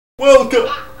Welcome!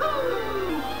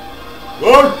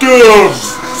 Welcome!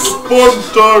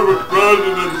 Funtime with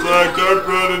Brandon and Zach. I'm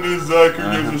Brandon and Zach. Who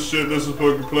gives a shit? This is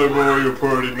fucking play Mario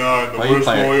Party 9. The worst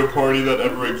Mario Party that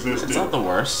ever existed. It's not the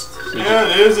worst. Yeah,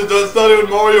 it is. It's not even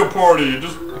Mario Party. It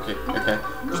just... Okay.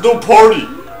 There's no party!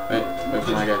 Wait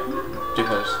for my guy. 2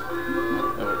 players.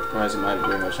 Why is my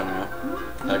remote showing up?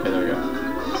 Okay, there we go.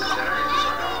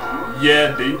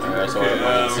 Yeah, D. Alright, so okay,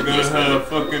 we're gonna have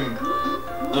fucking...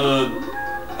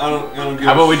 I don't give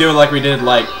How about we do it like we did,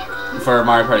 like, for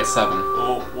Mario Party 7?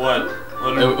 Oh, what?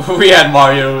 We had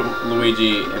Mario,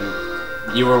 Luigi,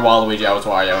 and you were Waluigi, I was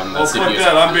Wario, and the CPU. Oh, fuck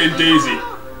that, I'm being Daisy.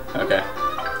 Okay.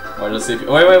 Or the CPU.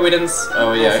 Wait, we didn't.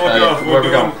 Oh, yeah. Oh, fuck off. Where are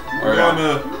we going? We're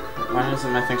going Why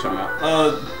isn't my thing showing up?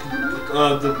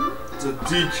 The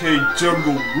DK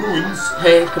Jungle Ruins.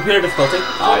 Hey, computer difficulty.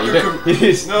 You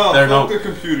did. No, the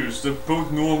computers. They're both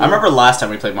normal. I remember last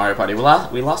time we played Mario Party,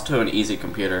 we lost to an easy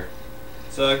computer.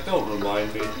 Zach, don't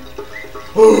remind me.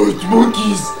 Oh, it's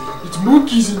monkeys! It's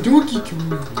monkeys in Donkey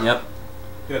Kong! Yep.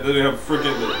 Yeah, then they have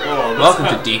freaking... Oh, welcome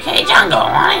to DK Jungle.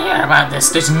 Want to hear about this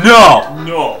station? No!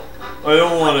 No! I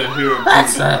don't want to hear about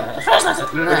it.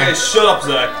 Okay, shut up,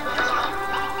 Zach.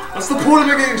 What's the point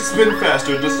of making it spin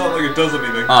faster? It's not like it does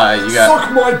anything.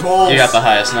 Suck my balls! You got the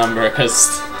highest number,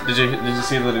 because... Did you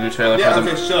see the new trailer for the...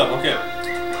 Yeah, okay, shut up, okay.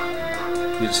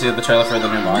 Did you see the trailer for the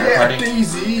new Mario Party?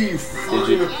 Daisy! Did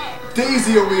you?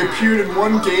 Daisy only appeared in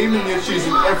one game, and yet she's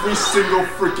in every single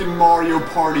freaking Mario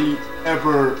Party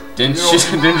ever. Didn't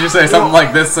you say something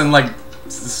like this in like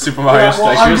Super Mario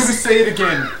Strikers? I'm gonna say it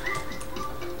again.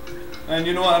 And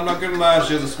you know what? I'm not gonna lie.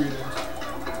 She has a sweet name.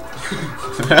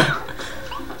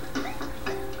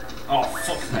 Oh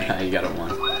fuck me! You got a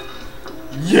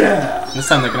 1. Yeah. This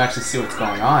time they can actually see what's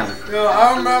going on. Yeah,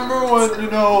 I remember when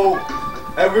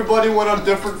everybody went on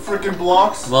different freaking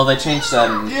blocks. Well, they changed that.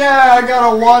 Yeah, I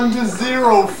got a 1 to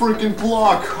 0 freaking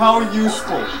block. How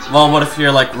useful. Well, what if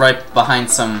you're like right behind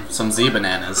some Z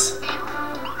bananas?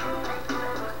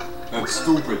 That's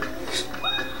stupid.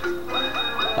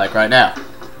 Like right now.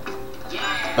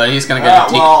 But he's gonna get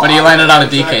a DK. But he landed on a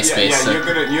DK space. Yeah, so.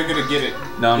 you're gonna get it.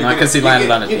 No, not because he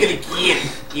landed on a DK.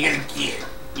 You're gonna get it.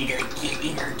 You're gonna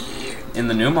get it. In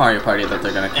the new Mario Party that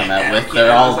they're gonna come out with,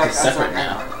 they're all separate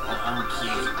now.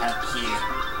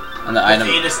 And the item.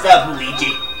 To stop,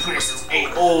 Luigi. Press A.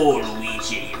 Oh,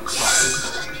 Luigi, you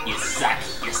suck.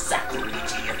 You suck,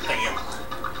 Luigi. You fail.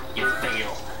 You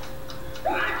fail.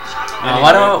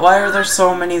 Why are there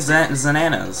so many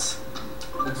Zananas?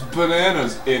 It's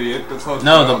bananas, idiot. That's how it's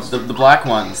pronounced. the black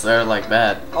ones. They're like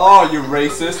bad. Oh, you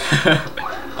racist.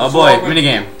 Oh boy,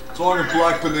 minigame. What's wrong with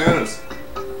black bananas?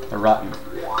 They're rotten.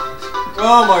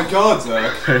 Oh my god,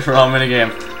 Zach. Wrong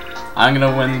minigame. I'm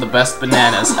gonna win the best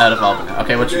bananas out of all bananas.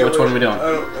 Okay, which one are we doing?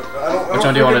 Which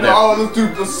one do you want to do? Oh,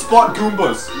 let's spot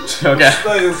Goombas. Okay.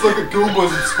 Let's look at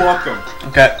Goombas and spot them.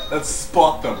 Okay. Let's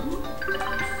spot them.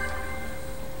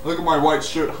 Look at my white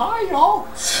shirt. Hi, y'all.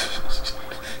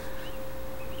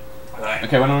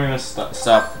 Okay, when are we gonna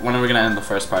stop? When are we gonna end the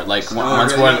first part? Like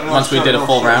once we did a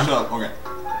full round. Shut up. Okay.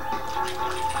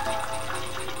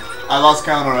 I lost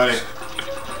count already.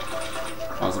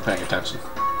 I wasn't paying attention.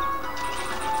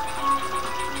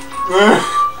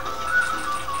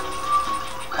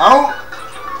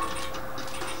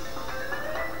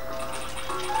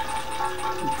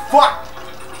 Fuck!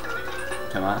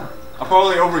 Come on. I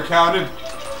probably overcounted.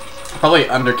 Probably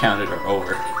undercounted or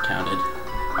overcounted.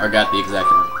 Or got the exact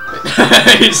number.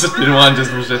 You just did one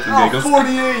just for shits and giggles.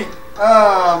 48!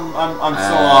 I'm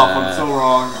so off, I'm so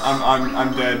wrong.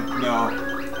 I'm dead, no.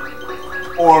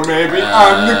 Or maybe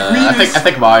I'm the greatest. I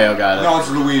think Mario got it. No, it's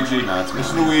Luigi. No,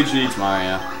 it's Luigi. It's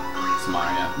Mario. It's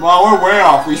Mario. Well, we're way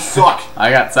off. We suck.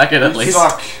 I got second at least. You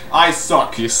suck. I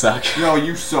suck. You suck. No,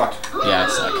 you suck. Yeah, I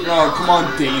suck. No, come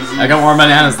on, Daisy. I got more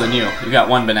bananas than you. You got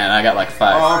 1 banana. I got like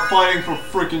 5. I'm fighting for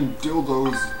freaking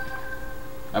dildos.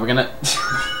 Are we gonna?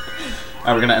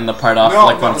 Are we gonna end the part off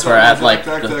once we're at like?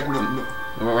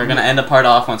 We're gonna end the part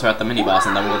off once we're at the mini boss,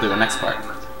 and then we'll do the next part.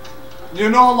 You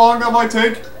know how long that might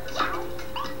take?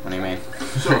 What do you mean?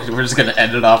 We're just gonna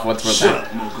end it off once we're done.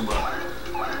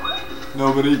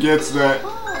 Nobody gets that.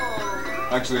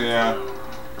 Actually, yeah.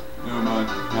 Never mind.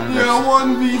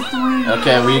 1v3.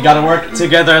 Okay, we gotta work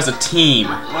together as a team.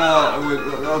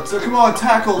 Come on,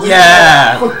 tackle.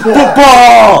 Yeah.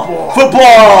 Football.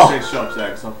 Okay, shut up,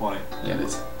 Zach. It's not funny. Yeah, it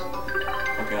is.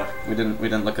 Okay. We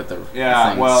didn't look at the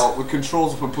things. Well, the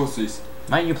controls are for pussies.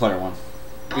 Why you player 1?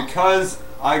 Because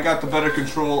I got the better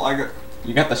control.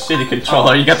 You got the shitty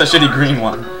controller. You got the shitty green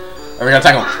one. Are we gonna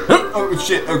tackle him? Oh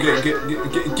shit! Okay, get him!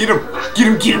 Get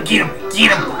him!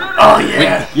 Oh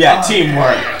yeah! Yeah,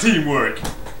 teamwork. Teamwork.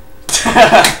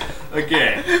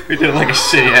 Okay. We did like a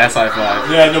shitty ass high five.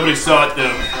 Yeah, nobody saw it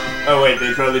though. Oh wait,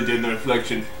 they probably did in the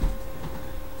reflection.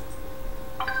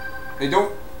 Hey,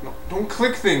 don't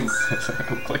click things.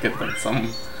 Click it, like something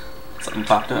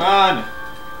popped up. Come on.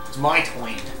 It's my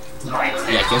turn. It's my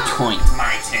turn. Yeah, your point. It's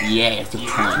my turn. Yeah, it's your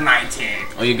It's point. my turn.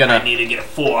 Oh, you gotta. I need to get a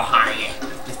 4 higher.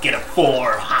 Just get a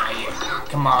 4 higher.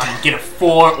 Come on, get a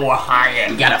 4 or higher.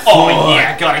 You got a 4. Oh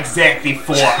yeah, I got exactly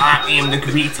 4. I am the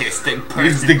greatest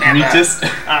person the ever. greatest?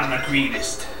 I'm the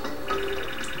greatest.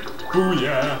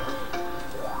 Booyah.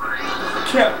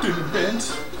 Captain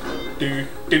Bent.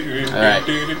 Alright.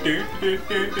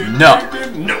 No.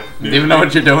 Do you even know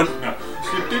what you're doing? No.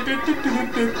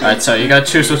 Alright, so you gotta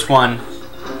choose which one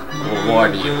will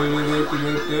reward you.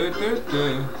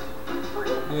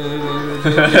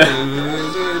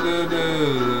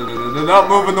 They're not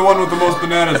moving the one with the most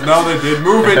bananas. Now they did.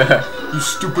 Move it, you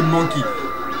stupid monkey.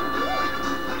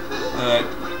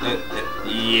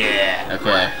 Yeah.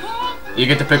 Okay. You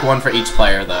get to pick one for each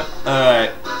player, though.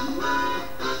 Alright.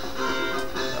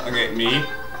 Okay, me.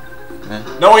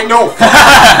 Yeah. No, wait, no!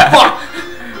 Fuck!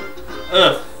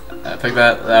 Pick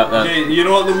that. Okay, you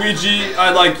know what, Luigi?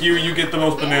 I like you. You get the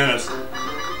most bananas.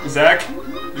 Zach,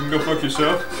 you can go fuck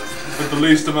yourself with the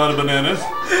least amount of bananas.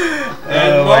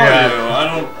 And Oh my Mario,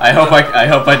 God. I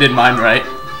hope I did mine right.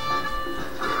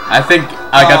 I think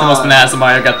I got the most bananas and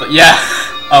Mario got the. Yeah!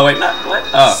 Oh, wait, not. What?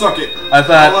 Oh. Suck it. I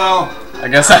thought. Well, I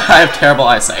guess I have terrible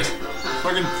eyesight.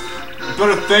 fucking. You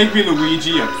better thank me,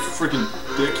 Luigi, you freaking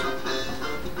dick.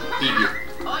 Eat you.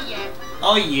 Oh yeah.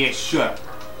 Oh yeah, sure.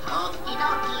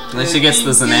 At least she gets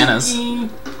the bananas.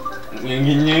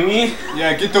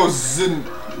 Yeah, get those zin.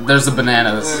 There's the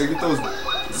bananas. Get those.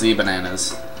 Z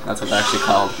bananas. That's what they're actually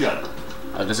called. Shut up.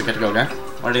 Oh, does it get to go again?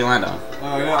 What did he land on?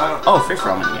 Oh yeah. I don't. Oh, free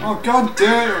for all mini game. Oh god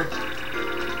damn.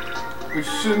 We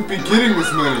shouldn't be getting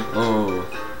this many. Oh.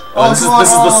 Oh, Oh, this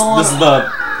is the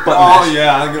button Oh mash.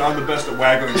 yeah, I'm the best at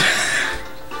waggling.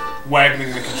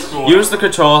 Waggling the controller. Use the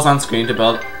controls on screen to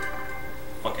build.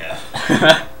 Fuck yeah.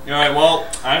 Alright, well,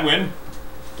 I win.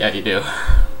 Yeah, you do.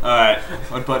 Alright,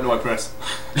 what button do I press?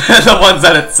 The ones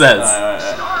that it says.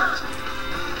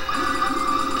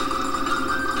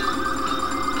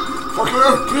 Fuck you,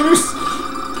 penis!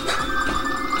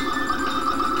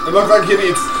 I look like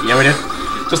idiots. Yeah, we do.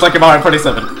 Just like in Mario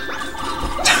 27.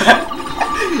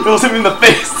 It was him in the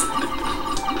face.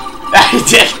 Ah, he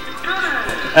did.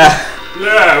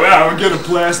 Yeah, well, I'm gonna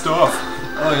blast off.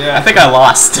 Oh yeah. I think I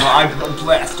lost. No, I'm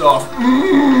blast off.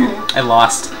 I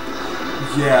lost.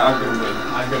 Yeah, I'm gonna win.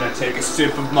 I'm gonna take a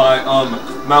sip of my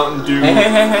Mountain Dew.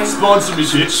 Hey. Sponsor me,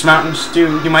 bitch. Mountain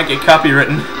Stew, you might get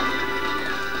copywritten.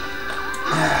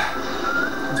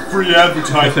 Free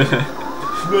advertising.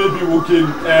 Maybe we'll get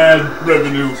ad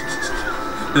revenue.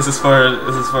 This is for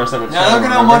a separate Yeah, channel. look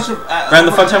at how much of Brand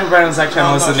the Funtime Brand and Zach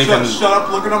channel is the Nathan. Shut up!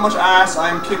 Look at how much ass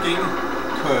I'm kicking.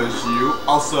 Cause you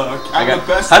all suck. I'm the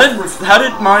best. How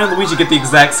did Mario and Luigi get the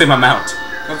exact same amount?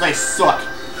 Cause they suck.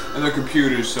 And they're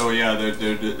computers, so yeah,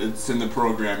 it's in the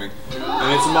programming.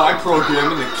 And it's my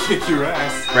programming to kick your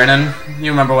ass. Brandon,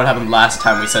 you remember what happened last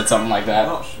time we said something like that?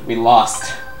 Oh, we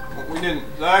lost. We didn't,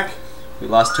 Zach. We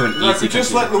lost to an Look, easy we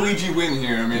just computer. let Luigi win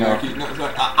here. I mean, No.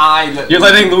 I let. You're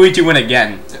letting Luigi win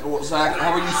again. Well, Zach, how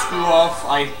about you screw off?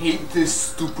 I hate this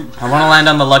stupid. I want to land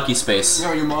on the lucky space.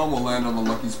 No, your mom will land on the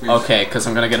lucky space. Okay, because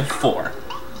I'm gonna get a 4.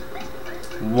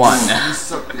 1. You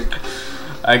suck, dick.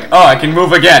 I can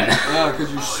move again. Yeah,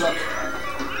 because you suck.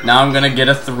 Now I'm gonna get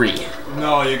a 3.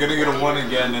 No, you're gonna get a 1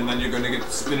 again, and then you're gonna get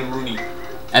spinning Rooney.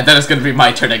 And then it's gonna be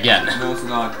my turn again. No, it's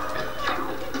not.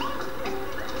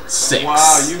 6.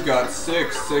 Wow, you got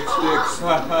 6 dicks.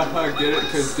 Ha ha ha, get it?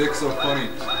 Because dicks are funny.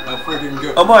 I freaking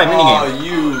good. Oh boy, minigame. Oh,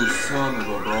 you son of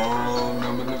a bone.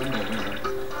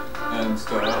 And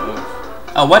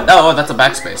stuff. Oh, what? Oh, that's a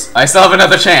backspace. I still have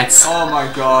another chance. Oh my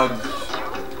god.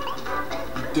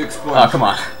 Dick sponge. Oh, come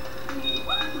on.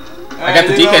 I got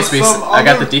the DK space. I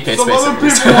got the DK some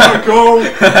space. Some other people wanna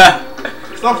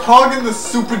go. Stop hogging the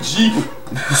super jeep.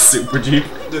 Super Jeep.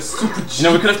 The super jeep. You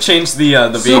know, we could have changed the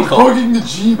Stop vehicle. hogging the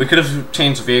jeep. We could have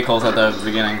changed vehicles at the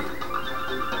beginning.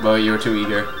 But you were too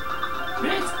eager.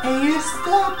 Press A to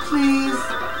stop, please.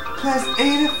 Press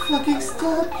A to fucking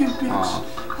stop, you bitch.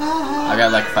 Aw. I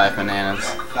got like 5 bananas.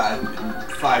 5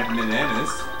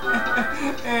 bananas.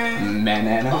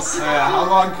 Bananas? How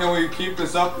long can we keep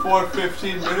this up for?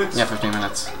 15 minutes? Yeah, 15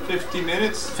 minutes. 50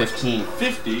 minutes? 15.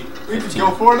 50? We 15. could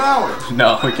go for an hour.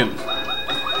 No, we can.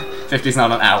 50's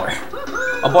not an hour.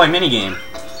 Oh boy, minigame.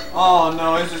 Oh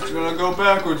no, it's just gonna go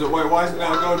backwards. Wait, why is it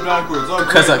now going backwards? Oh,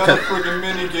 great, that's a freaking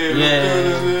mini game.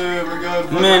 Yeah. We got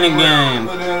mini game.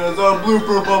 Bananas. Oh,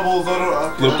 blooper bubbles.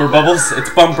 Blooper bubbles? It's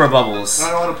bumper bubbles.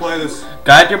 I don't want to play this.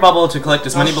 Guide your bubble to collect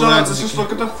as many balloons as you can. Let's just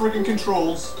look at the freaking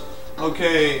controls.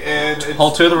 Okay, and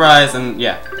hold 2 to rise and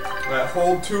yeah. Right,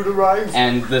 hold 2 to rise.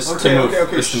 And this to move.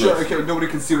 Okay, shut. Okay, nobody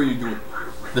can see what you're doing.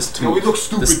 This to move. We look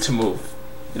stupid. This to move.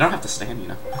 You don't have to stand, you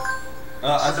know.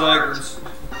 I feel like.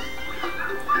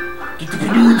 Get the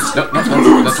balloons! No,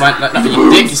 that's fine. No,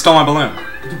 you dick, you stole my balloon.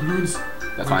 Get the balloons!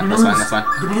 That's fine, that's fine.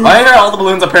 Why are all the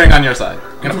balloons appearing on your side?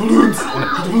 Get the balloons!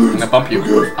 I'm gonna bump you.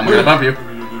 I'm gonna bump you.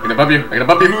 I'm gonna bump you. I'm gonna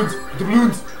bump you. Get the balloons! Get the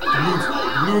balloons!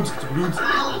 Get the balloons!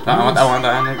 I want that one.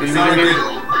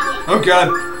 Oh god!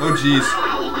 Oh jeez!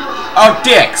 Oh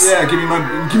dicks! Yeah, give me the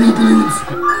balloons! Give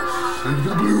me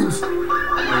the balloons!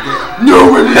 Okay.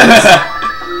 No balloons!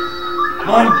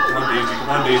 Come on! Come on, Daisy! Come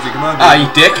on, Daisy! Come on, Daisy! Ah, you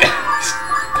dick!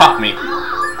 Pop me.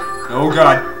 Oh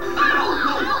god.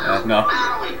 No.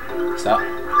 Stop.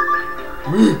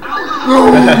 No,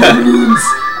 balloons!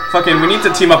 Fucking, we need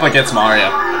to team up against Mario.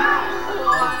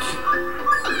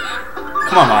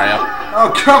 Come on, Mario. Oh,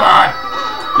 come on!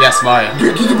 Yes, Mario.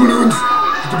 Get the balloons!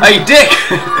 Hey, you dick!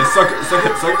 Hey, suck it.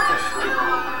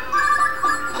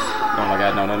 Oh my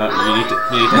god, no. You need to.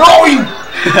 No, you!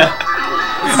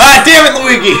 Ah, damn it,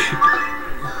 Luigi!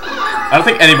 I don't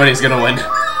think anybody's gonna win.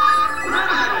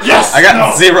 Yes! I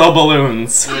got 0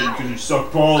 balloons. Yeah, because you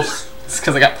suck balls. It's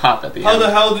because I got popped at the end. How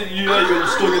the hell did you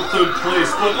still get 3rd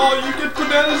place? But oh, you get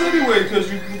bananas anyway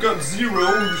because you got 0.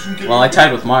 You shouldn't get. Well, I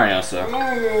tied with Mario, so.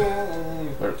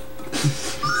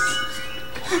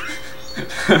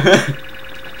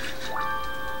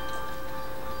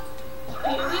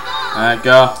 Alright,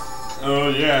 go. Oh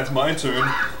yeah, it's my turn.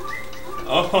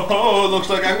 Oh, looks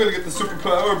like I'm gonna get the super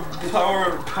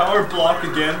power block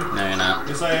again. No, you're not.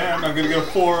 Yes, I am. I'm gonna go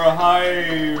for a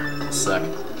high. Suck.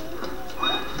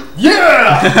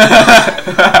 Yeah!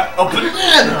 A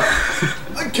banana!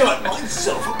 I got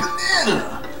myself a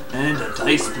banana! And a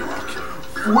dice block.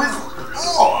 With.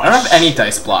 Oh, I don't have any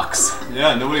dice blocks.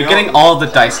 Yeah, nobody You're else. getting all the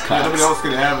dice Yeah, cuts. nobody else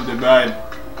can have it, they died.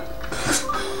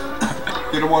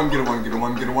 Get a one.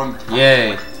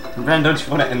 Yay. Brandon, don't you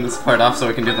want to end this part off so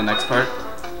we can do the next part?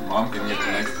 Mom can get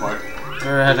the next part.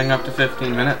 We're heading up to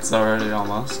 15 minutes already,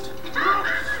 almost.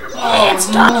 Oh, it's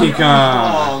Donkey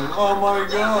Kong! Oh my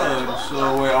god.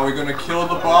 So, wait, are we gonna kill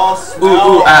the boss?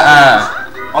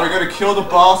 Are we gonna kill the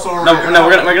boss or we're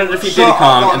gonna defeat Diddy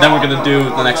Kong and then we're gonna do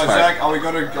the next part. Zach, are we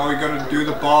gonna do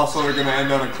the boss or are we gonna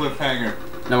end on a cliffhanger?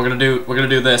 No, we're gonna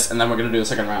do this and then we're gonna do the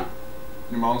second round.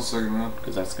 Your mom's second round.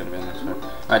 Because that's gonna be the next part.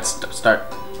 Alright, start.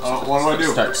 What do I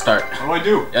do? Start. What do I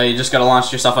do? You just gotta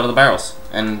launch yourself out of the barrels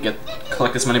and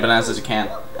collect as many bananas as you can.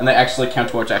 And they actually count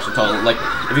towards your actual total. Like,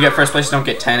 if you get first place, you don't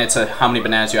get 10, it's how many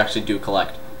bananas you actually do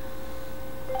collect.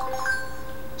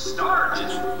 Start.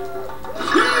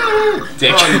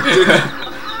 Dick.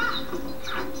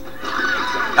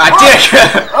 Oh, dick!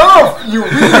 Oh, you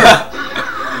weird!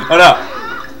 Oh no.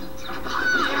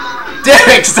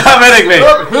 Dick, stop hitting me!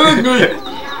 Stop hitting me!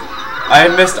 I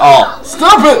missed all.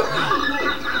 Stop it!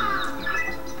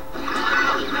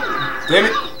 Damn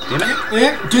it!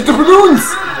 Get the balloons!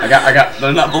 I got.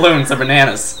 They're not balloons. They're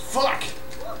bananas. Fuck!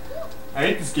 I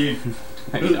hate this game.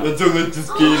 No, you don't. I don't like this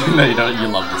game. No, you don't. You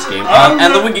love this game.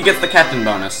 And the Wiggy gets the captain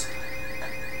bonus.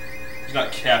 He's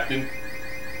not captain.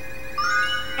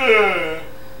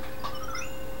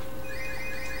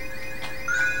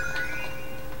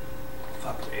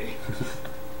 Fuck me.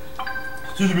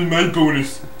 Should have been my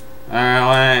bonus.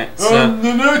 Alright, so. On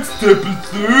the next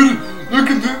episode, look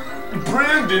at the.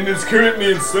 Brandon is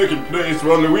currently in 2nd place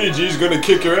while Luigi's gonna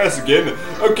kick your ass again.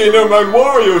 Okay, no, my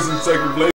Mario's in 2nd place.